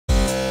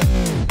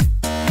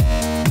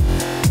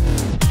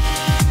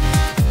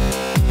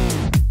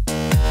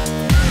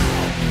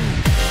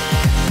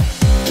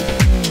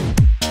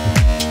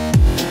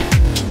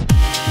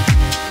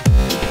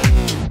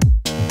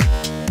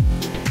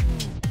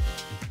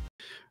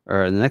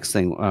or the next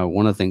thing,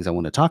 one of the things I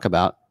want to talk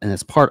about, and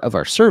it's part of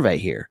our survey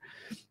here.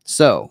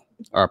 So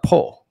our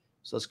poll.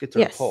 So let's get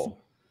to our poll.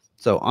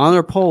 So on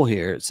our poll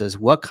here, it says,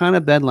 what kind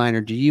of bed liner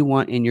do you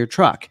want in your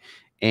truck?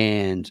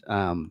 And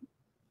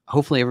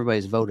hopefully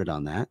everybody's voted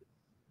on that.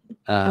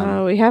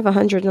 We have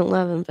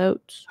 111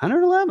 votes.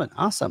 111.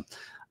 Awesome.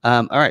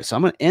 All right. So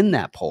I'm going to end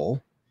that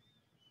poll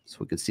so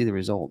we can see the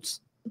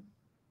results.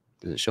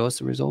 Does it show us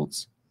the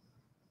results?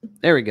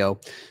 There we go.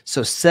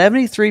 So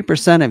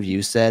 73% of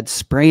you said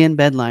spray-in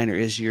bed liner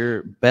is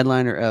your bed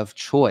liner of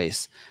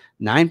choice.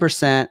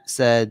 9%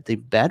 said the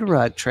bed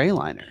rug tray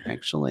liner.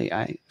 Actually,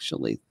 I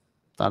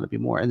thought it'd be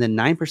more. And then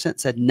 9%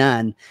 said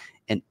none,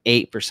 and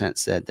 8%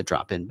 said the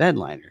drop-in bed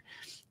liner.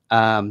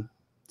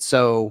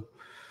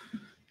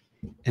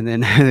 And then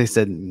they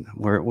said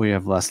we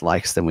have less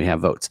likes than we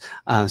have votes.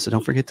 So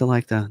don't forget to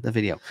like the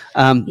video.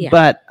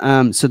 But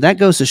so that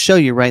goes to show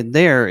you right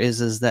there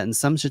is that in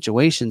some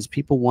situations,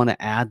 people want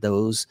to add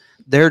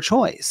their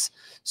choice.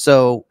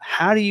 So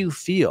how do you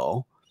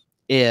feel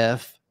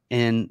if,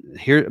 and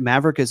here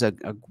Maverick is a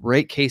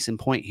great case in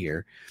point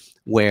here,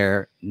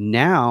 where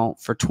now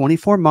for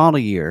 24 model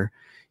year,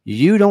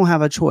 you don't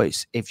have a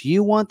choice. If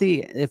you want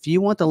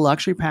the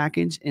luxury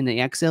package in the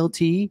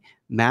XLT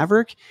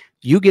Maverick,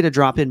 you get a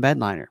drop-in bed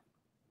liner.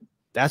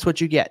 That's what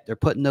you get. They're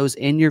putting those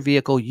in your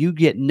vehicle. You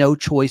get no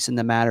choice in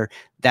the matter.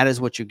 That is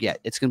what you get.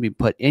 It's going to be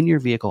put in your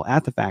vehicle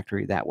at the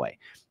factory that way.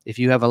 If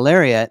you have a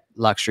Lariat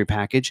luxury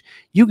package,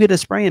 you get a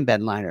spray-in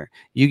bed liner.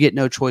 You get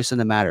no choice in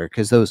the matter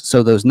because those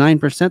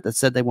 9% that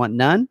said they want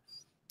none,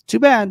 too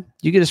bad.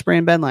 You get a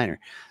spray-in bed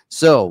liner.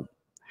 So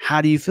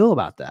how do you feel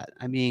about that?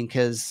 I mean,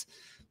 because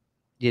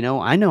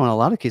I know in a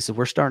lot of cases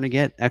we're starting to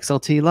get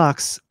XLT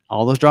Lux,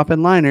 all those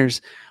drop-in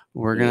liners.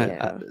 We're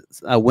gonna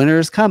a winter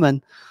is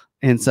coming,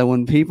 and so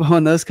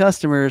when those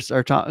customers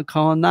are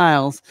calling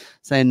Niles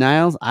saying,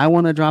 Niles, I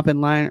want a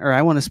drop-in liner, or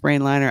I want a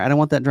spray-in liner. I don't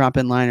want that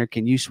drop-in liner.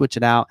 Can you switch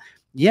it out?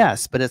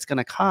 Yes, but it's going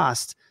to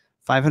cost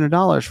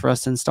 $500 for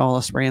us to install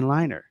a spray-in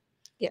liner.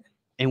 Yeah,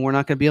 and we're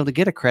not going to be able to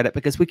get a credit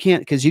because we can't.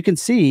 Because you can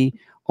see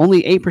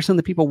only 8% of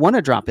the people want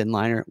a drop-in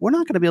liner. We're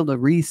not going to be able to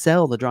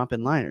resell the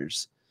drop-in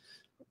liners.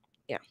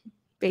 Yeah,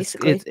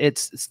 basically,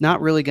 it's not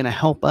really going to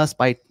help us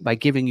by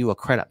giving you a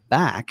credit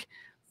back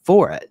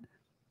for it.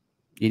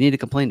 You need to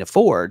complain to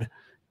Ford,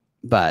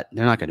 but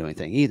they're not going to do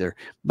anything either.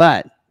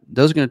 But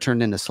those are going to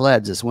turn into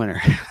sleds this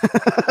winter.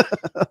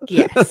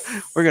 Yes.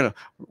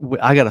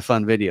 I got a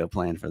fun video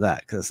planned for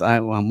that because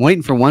I'm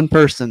waiting for one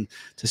person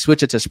to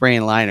switch it to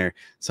spray-in liner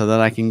so that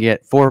I can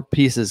get 4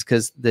 pieces,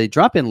 because the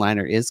drop-in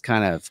liner is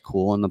kind of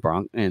cool in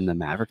the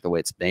Maverick, the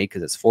way it's made,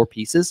 because it's 4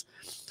 pieces.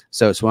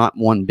 So it's not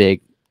one big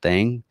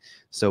thing.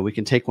 So we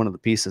can take one of the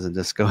pieces and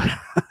just go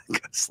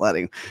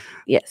sledding.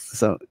 Yes.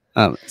 So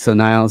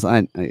Niles,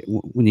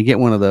 when you get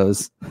one of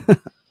those,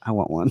 I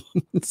want one.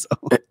 So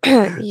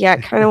yeah,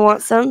 kind of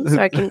want some so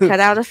I can cut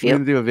out a few. We're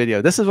gonna do a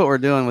video. This is what we're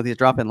doing with these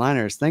drop-in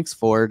liners. Thanks,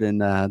 Ford and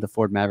the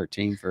Ford Maverick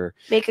team for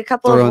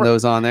throwing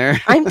those on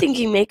there. I'm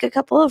thinking make a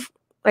couple of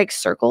like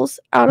circles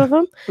out of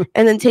them,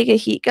 and then take a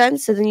heat gun,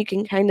 so then you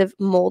can kind of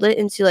mold it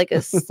into like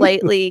a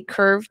slightly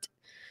curved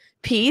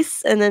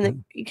piece, and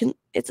then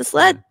it's a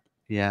sled.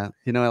 Yeah,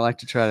 I like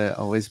to try to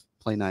always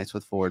play nice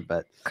with Ford,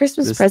 but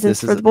Christmas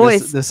presents for the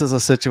boys. This is a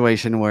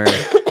situation where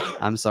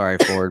I'm sorry,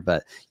 Ford,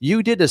 but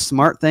you did a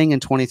smart thing in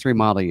 23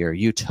 model year.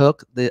 You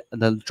took the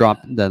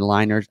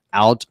liners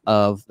out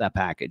of that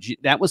package.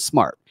 That was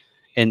smart.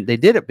 And they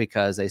did it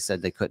because they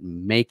said they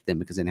couldn't make them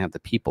because they didn't have the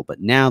people. But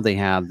now they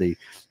have the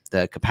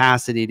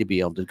capacity to be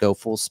able to go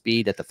full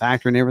speed at the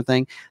factory and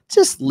everything.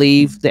 Just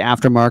leave the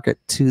aftermarket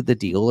to the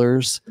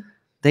dealers.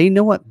 They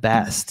know it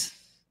best,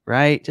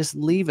 right? Just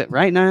leave it,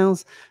 right,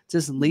 Niles?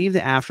 Just leave the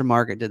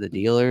aftermarket to the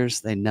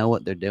dealers. They know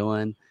what they're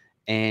doing.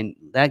 And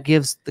that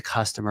gives the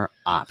customer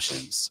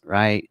options,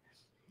 right?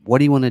 What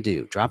do you want to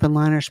do? Drop-in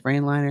liner,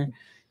 spray-in liner?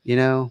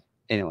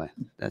 Anyway,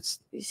 that's...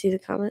 You see the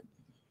comment?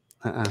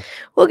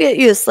 We'll get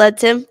you a sled,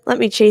 Tim. Let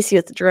me chase you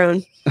with the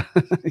drone.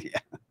 Yeah,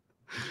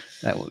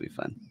 that will be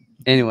fun.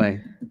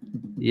 Anyway,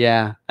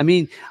 yeah. I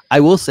mean, I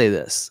will say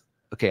this.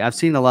 Okay, I've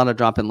seen a lot of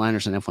drop-in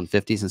liners in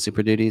F-150s and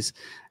Super Duties,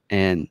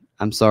 and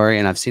I'm sorry,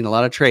 and I've seen a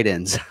lot of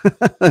trade-ins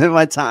in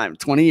my time,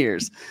 20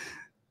 years.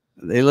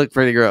 They look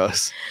pretty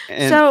gross.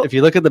 And if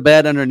you look at the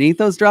bed underneath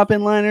those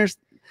drop-in liners,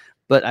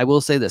 but I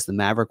will say this, the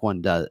Maverick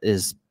one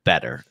is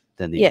better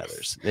than the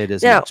others. It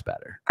is much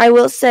better. I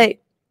will say,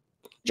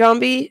 John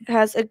B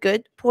has a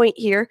good point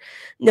here.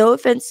 No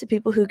offense to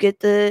people who get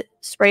the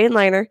spray-in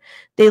liner.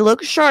 They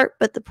look sharp,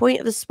 but the point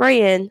of the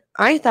spray-in,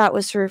 I thought,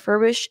 was to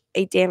refurbish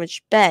a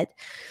damaged bed.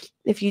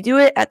 If you do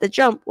it at the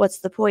jump, what's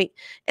the point?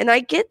 And I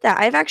get that.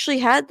 I've actually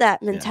had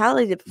that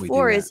mentality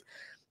before, is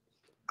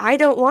I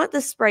don't want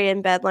the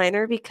spray-in bed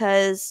liner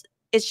because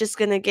it's just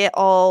going to get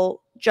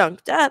all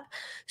junked up.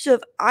 So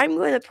if I'm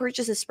going to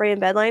purchase a spray-in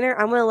bed liner,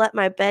 I'm going to let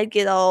my bed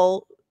get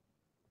all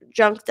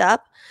junked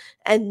up,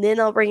 and then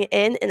I'll bring it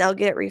in and I'll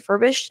get it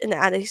refurbished and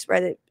add a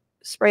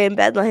spray-in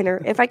bed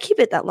liner if I keep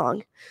it that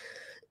long.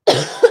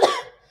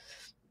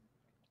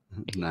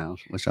 No,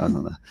 wish I was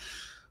on the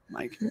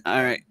mic.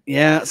 All right.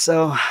 Yeah,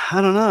 so I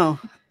don't know.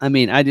 I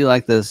mean, I do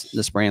like the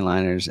spraying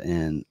liners,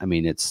 and I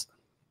mean, it's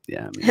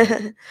yeah, I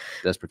mean,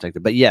 that's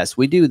protected. But yes,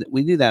 we do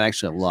that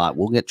actually a lot.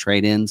 We'll get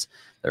trade-ins;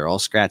 they're all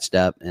scratched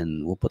up,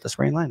 and we'll put the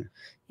spraying liner.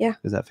 Yeah,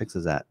 because that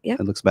fixes that. Yeah,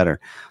 it looks better.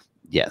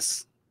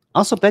 Yes.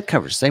 Also, bed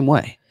covers same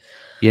way.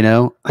 You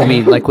know, I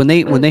mean, like when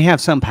they have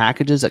some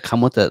packages that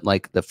come with it,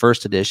 like the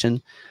first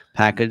edition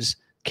package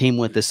came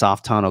with the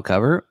soft tonneau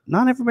cover.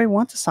 Not everybody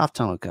wants a soft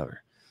tonneau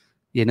cover.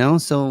 You know,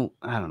 so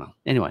I don't know.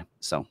 Anyway,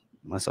 so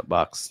my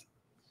soapbox.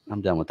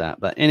 I'm done with that.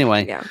 But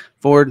anyway, yeah.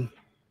 Ford,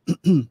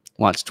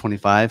 watch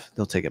 25.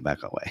 They'll take it back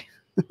away.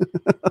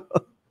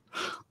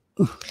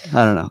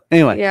 I don't know.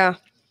 Anyway. Yeah.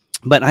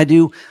 But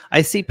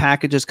I see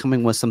packages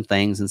coming with some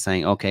things and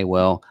saying, okay,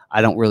 well,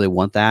 I don't really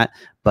want that,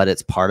 but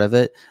it's part of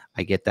it.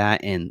 I get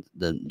that. And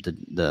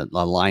the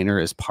liner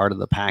is part of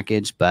the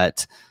package,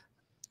 but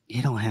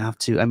you don't have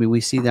to. I mean, we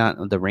see that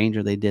the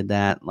Ranger, they did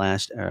that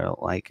last,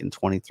 like in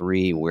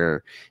 23,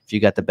 where if you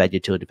got the bed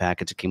utility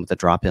package, it came with a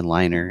drop-in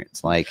liner.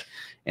 It's like,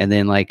 and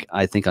then like,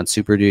 I think on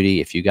Super Duty,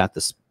 if you got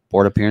the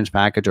sport appearance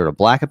package or the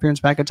black appearance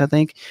package, I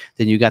think,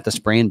 then you got the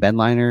spray and bed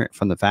liner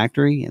from the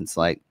factory. And it's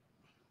like,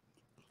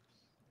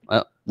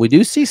 well, we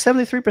do see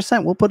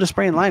 73%. We'll put a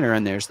spraying liner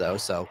in theirs though.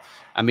 So,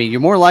 I mean, you're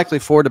more likely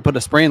Ford to put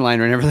a spraying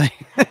liner and everything.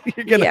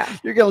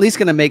 You're at least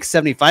gonna make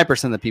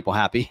 75% of the people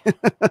happy.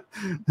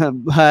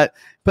 But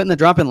putting the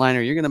drop-in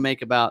liner, you're gonna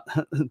make about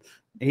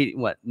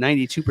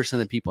 92% of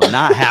the people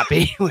not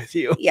happy with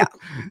you. Yeah.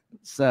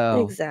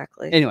 So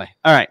exactly. Anyway,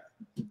 all right,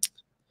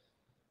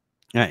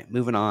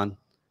 moving on.